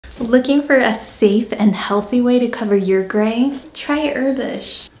Looking for a safe and healthy way to cover your gray? Try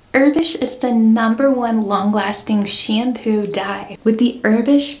Herbishh. Herbishh is the #1 long-lasting shampoo dye. With the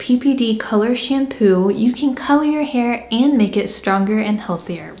Herbishh PPD color shampoo, you can color your hair and make it stronger and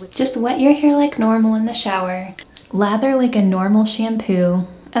healthier. Just wet your hair like normal in the shower, lather like a normal shampoo,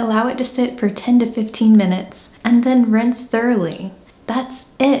 allow it to sit for 10 to 15 minutes, and then rinse thoroughly. That's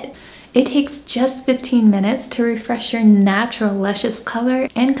it. It takes just 15 minutes to refresh your natural luscious color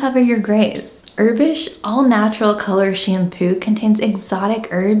and cover your grays. Herbishh all-natural color shampoo contains exotic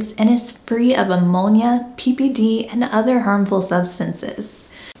herbs and is free of ammonia, PPD, and other harmful substances.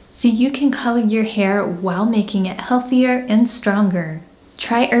 So you can color your hair while making it healthier and stronger.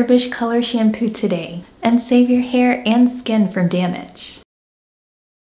 Try Herbishh color shampoo today and save your hair and skin from damage.